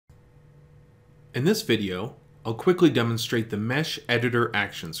In this video, I'll quickly demonstrate the Mesh Editor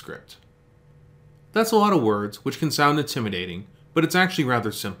Action Script. That's a lot of words, which can sound intimidating, but it's actually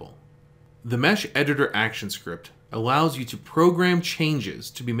rather simple. The Mesh Editor Action Script allows you to program changes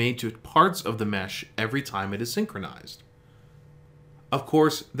to be made to parts of the mesh every time it is synchronized. Of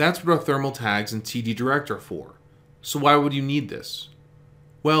course, that's what our thermal tags and TD-Direct are for. So why would you need this?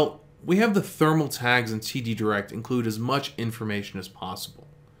 Well, we have the thermal tags and TD-Direct include as much information as possible.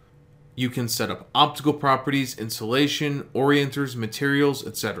 You can set up optical properties, insulation, orienters, materials,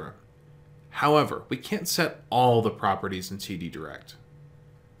 etc. However, we can't set all the properties in TD-Direct.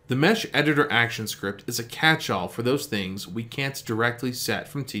 The Mesh Editor Action Script is a catch-all for those things we can't directly set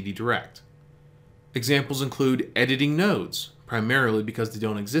from TD-Direct. Examples include editing nodes, primarily because they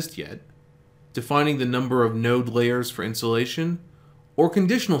don't exist yet, defining the number of node layers for insulation, or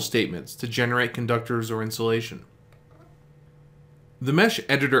conditional statements to generate conductors or insulation. The Mesh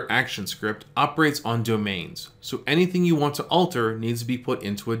Editor Action Script operates on domains, so anything you want to alter needs to be put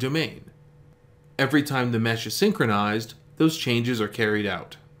into a domain. Every time the mesh is synchronized, those changes are carried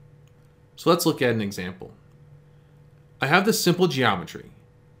out. So let's look at an example. I have this simple geometry.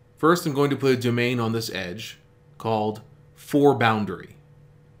 First, I'm going to put a domain on this edge called ForBoundary.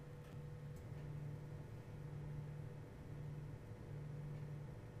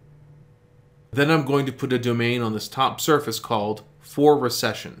 Then I'm going to put a domain on this top surface called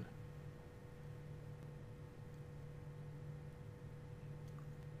ForRecession.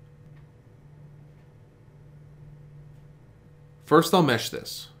 First, I'll mesh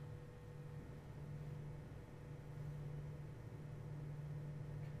this.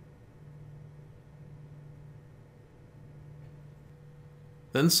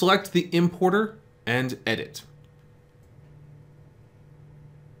 Then select the importer and edit.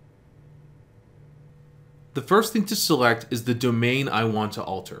 The first thing to select is the domain I want to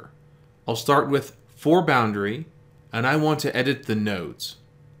alter. I'll start with ForBoundary, and I want to edit the nodes.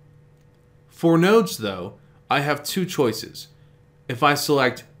 For nodes, though, I have two choices. If I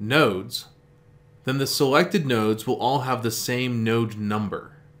select Nodes, then the selected nodes will all have the same node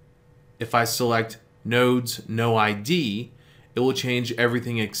number. If I select Nodes No ID, it will change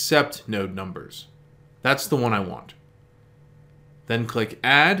everything except node numbers. That's the one I want. Then click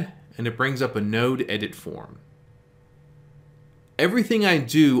Add, and it brings up a node edit form. Everything I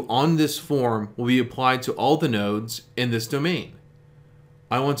do on this form will be applied to all the nodes in this domain.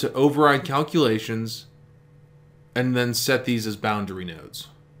 I want to override calculations and then set these as boundary nodes.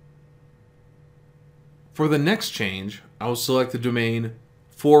 For the next change, I will select the domain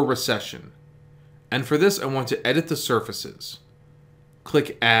ForRecession. And for this, I want to edit the surfaces.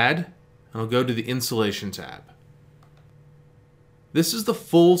 Click Add, and I'll go to the Insulation tab. This is the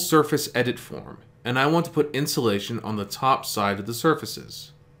full surface edit form, and I want to put insulation on the top side of the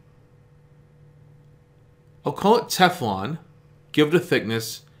surfaces. I'll call it Teflon, give it a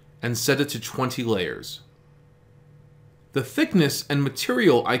thickness, and set it to 20 layers. The thickness and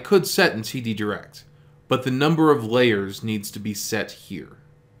material I could set in TD-Direct, but the number of layers needs to be set here.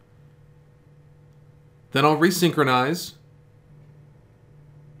 Then I'll resynchronize.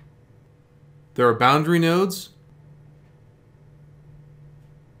 There are boundary nodes,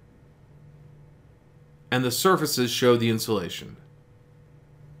 and the surfaces show the insulation.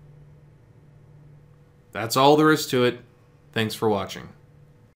 That's all there is to it. Thanks for watching.